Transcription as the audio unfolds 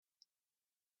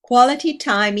Quality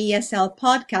Time ESL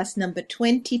podcast number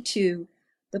 22,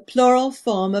 the plural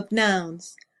form of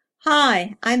nouns.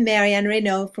 Hi, I'm Marianne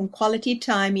Reynaud from Quality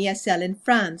Time ESL in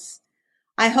France.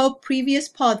 I hope previous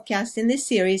podcasts in this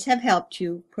series have helped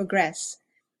you progress.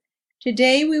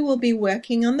 Today we will be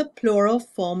working on the plural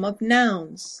form of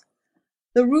nouns.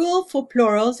 The rule for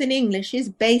plurals in English is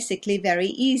basically very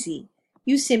easy.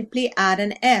 You simply add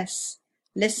an S.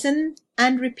 Listen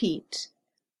and repeat.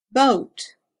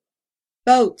 Boat,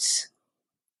 boats.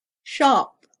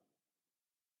 Shop,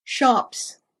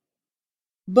 shops.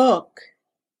 Book,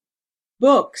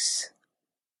 books.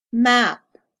 Map,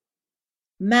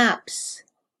 maps.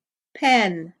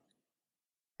 Pen,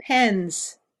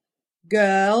 pens.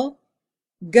 Girl,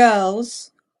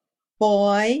 girls.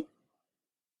 Boy,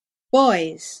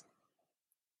 boys.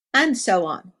 And so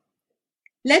on.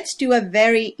 Let's do a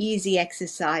very easy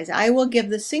exercise. I will give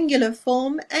the singular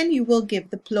form and you will give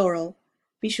the plural.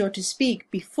 Be sure to speak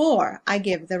before I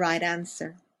give the right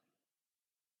answer.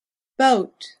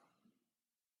 Boat,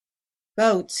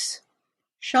 boats.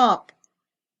 Shop,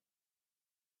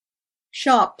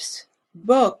 shops.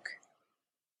 Book,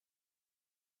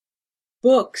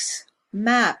 books.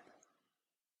 Map,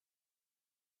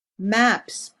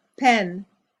 maps. Pen,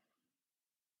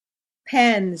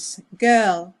 pens.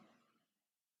 Girl,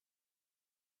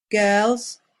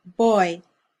 girls. Boy,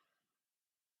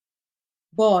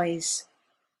 boys.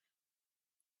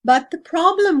 But the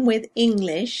problem with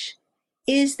English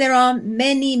is there are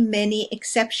many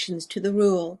exceptions to the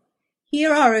rule.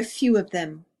 Here are a few of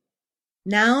them.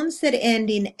 Nouns that end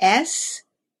in S,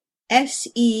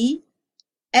 SE,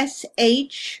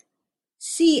 SH,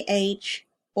 CH,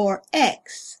 or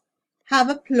X have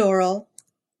a plural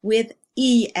with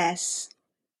ES.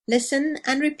 Listen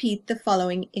and repeat the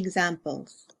following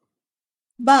examples.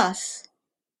 Bus,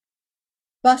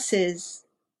 buses.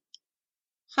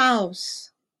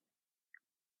 House,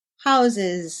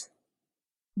 houses.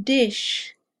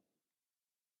 Dish,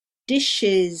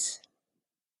 dishes.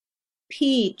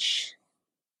 Peach,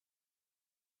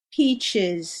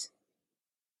 peaches.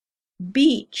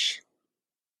 Beach,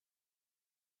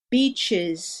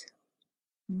 beaches.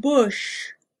 Bush,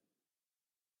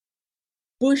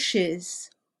 bushes.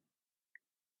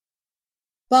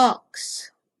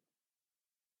 Box,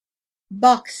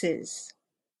 boxes.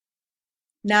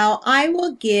 Now I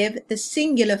will give the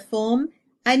singular form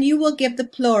and you will give the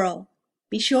plural.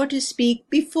 Be sure to speak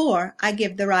before I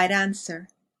give the right answer.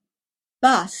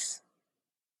 Bus,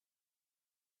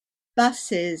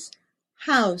 buses.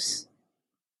 House,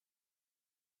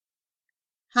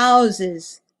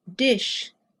 houses.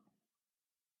 Dish,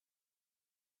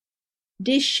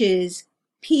 dishes.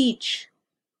 Peach,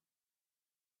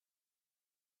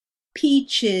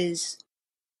 peaches.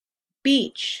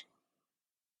 Beach,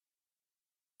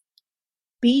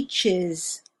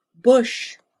 beaches.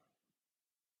 Bush,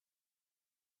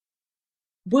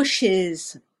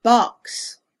 bushes.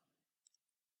 Box,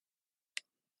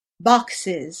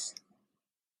 boxes.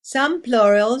 Some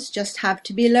plurals just have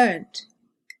to be learnt.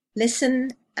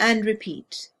 Listen and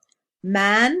repeat.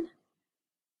 Man,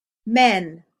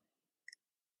 men.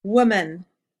 Woman,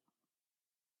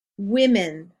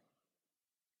 women.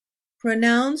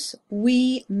 Pronounce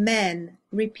we men.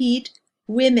 Repeat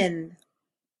women.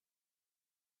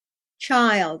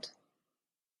 Child,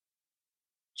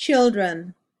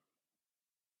 children.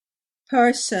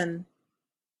 Person,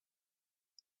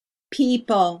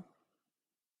 people.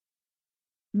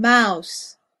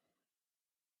 Mouse,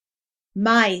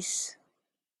 mice.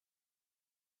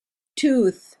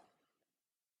 Tooth,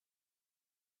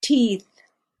 teeth.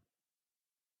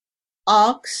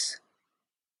 Ox,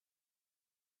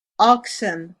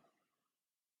 oxen.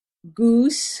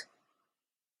 Goose,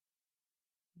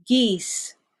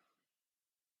 geese.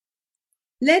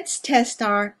 Let's test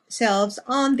ourselves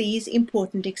on these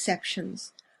important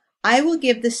exceptions. I will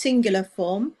give the singular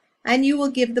form and you will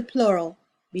give the plural.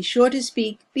 Be sure to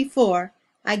speak before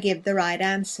I give the right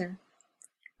answer.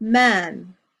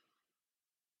 Man,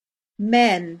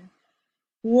 men.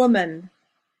 Woman,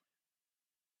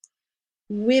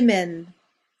 women.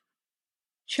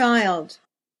 Child,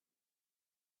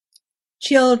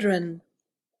 children.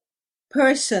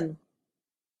 Person,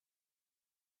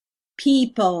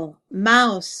 people.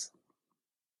 Mouse,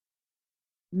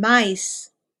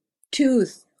 mice.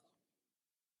 Tooth,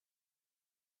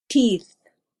 teeth.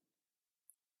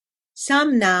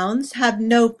 Some nouns have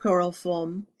no plural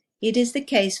form. It is the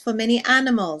case for many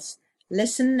animals.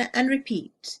 Listen and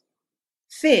repeat.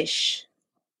 Fish,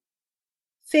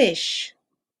 fish.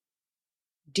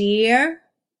 Deer,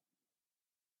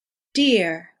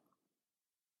 deer.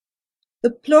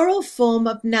 The plural form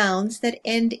of nouns that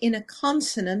end in a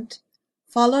consonant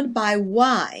followed by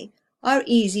Y are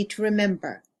easy to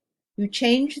remember. You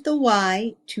change the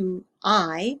Y to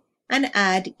I and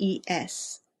add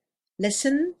ES.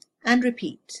 Listen and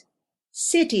repeat.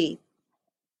 City,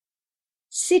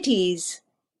 cities.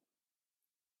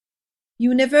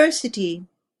 University,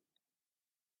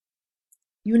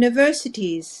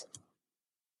 universities.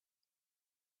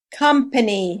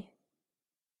 Company,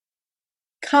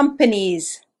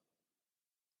 companies.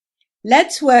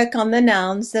 Let's work on the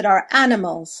nouns that are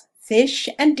animals, fish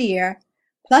and deer,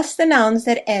 plus the nouns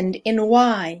that end in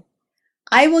Y.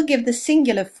 I will give the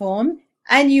singular form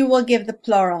and you will give the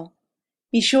plural.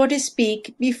 Be sure to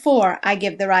speak before I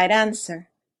give the right answer.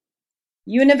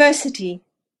 University,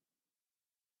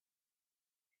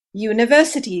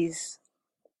 universities.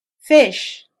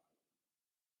 Fish,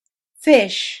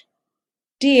 fish.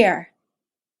 Deer,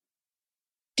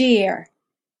 deer.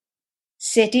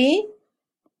 City,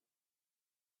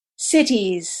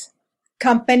 cities.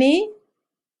 Company,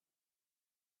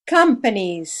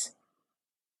 companies.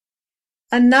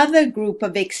 Another group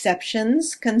of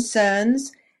exceptions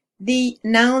concerns the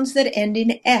nouns that end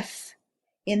in F.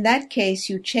 In that case,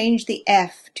 you change the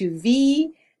F to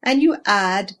V and you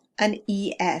add an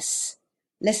ES.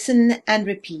 Listen and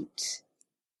repeat.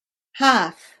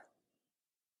 Half,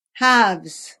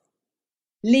 halves.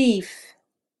 Leaf,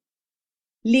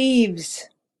 leaves.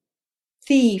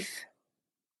 Thief,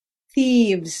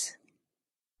 thieves.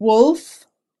 Wolf,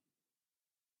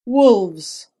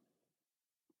 wolves.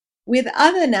 With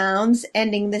other nouns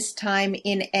ending this time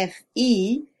in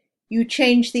FE, you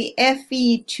change the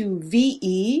FE to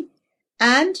VE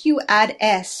and you add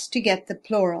S to get the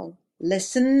plural.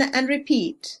 Listen and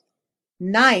repeat.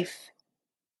 Knife,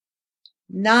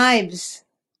 knives.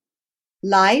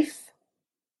 Life,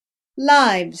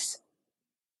 lives.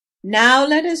 Now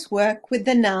let us work with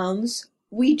the nouns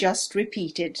we just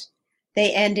repeated.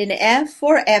 They end in F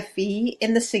or FE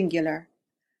in the singular.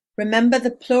 Remember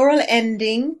the plural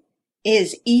ending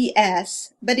is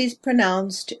ES, but is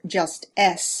pronounced just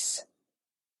S.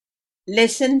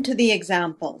 Listen to the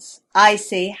examples. I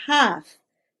say half,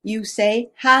 you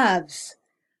say halves.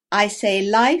 I say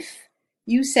life,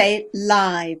 you say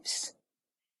lives.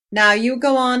 Now you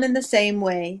go on in the same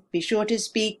way. Be sure to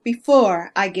speak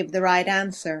before I give the right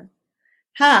answer.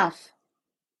 Half,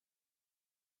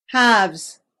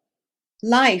 halves.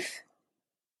 Life,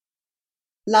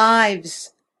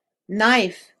 lives.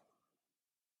 Knife,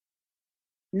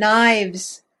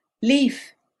 knives.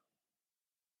 Leaf,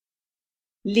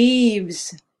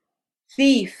 leaves.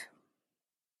 Thief,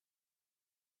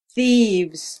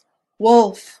 thieves.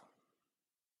 Wolf,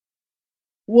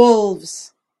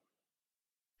 wolves.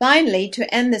 Finally,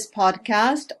 to end this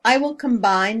podcast, I will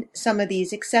combine some of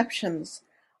these exceptions.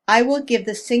 I will give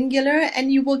the singular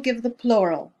and you will give the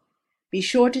plural. Be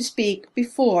sure to speak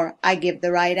before I give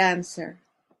the right answer.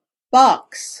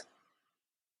 Box,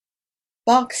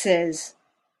 boxes.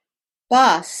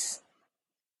 Bus,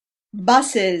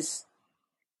 buses.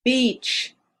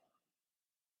 Beach,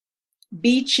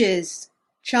 beaches.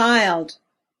 Child,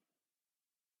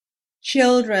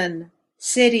 children.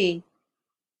 City,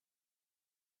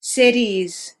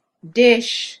 cities.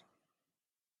 Dish,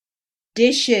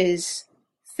 dishes.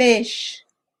 Fish,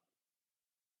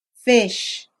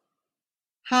 fish.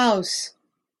 House,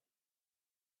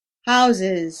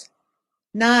 houses.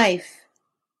 Knife,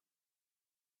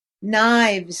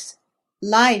 knives.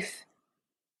 Life,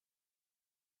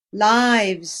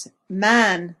 lives.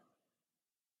 Man,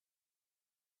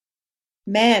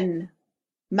 men.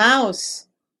 Mouse,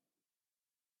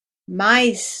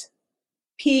 mice.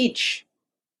 Peach,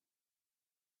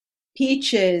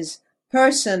 peaches.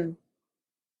 Person,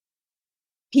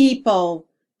 people.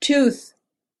 Tooth,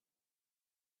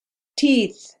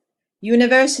 teeth.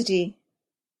 University,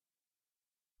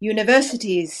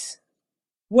 universities.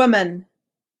 Woman,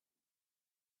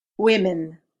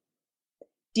 women.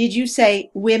 Did you say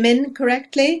women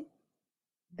correctly?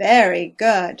 Very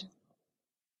good.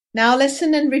 Now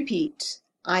listen and repeat.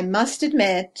 I must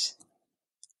admit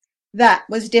that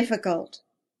was difficult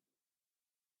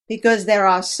because there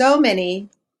are so many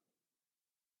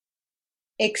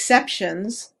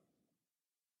exceptions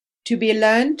to be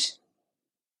learnt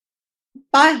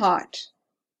by heart.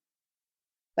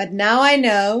 But now I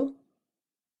know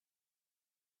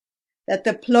that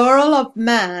the plural of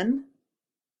man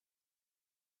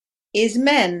is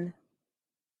men,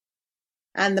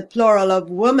 and the plural of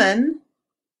woman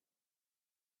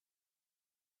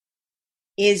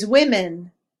is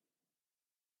women.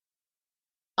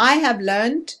 I have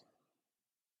learnt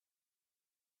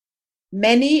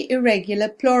many irregular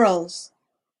plurals,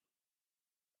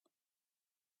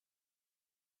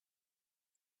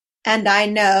 and I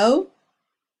know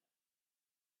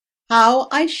how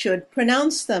I should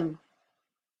pronounce them.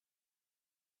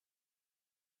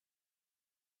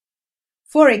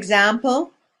 For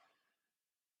example,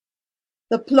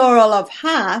 the plural of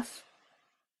half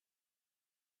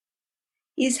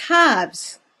is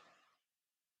halves,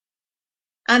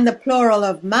 and the plural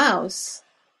of mouse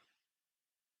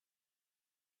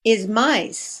is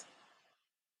mice.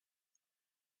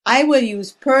 I will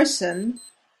use person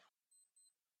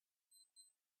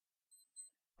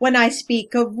when I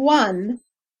speak of one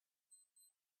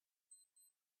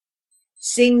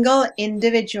single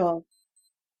individual,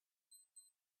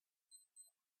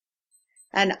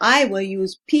 and I will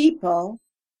use people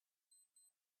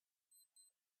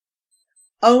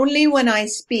only when I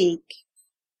speak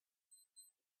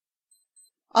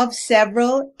of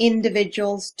several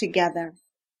individuals together.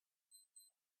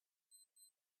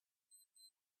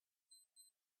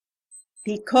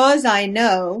 Because I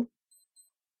know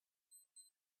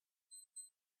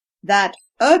that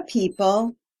a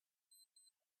people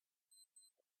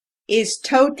is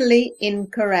totally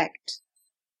incorrect.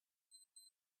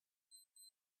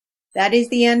 That is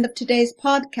the end of today's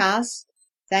podcast.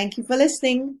 Thank you for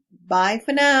listening. Bye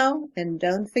for now, and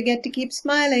don't forget to keep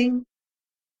smiling.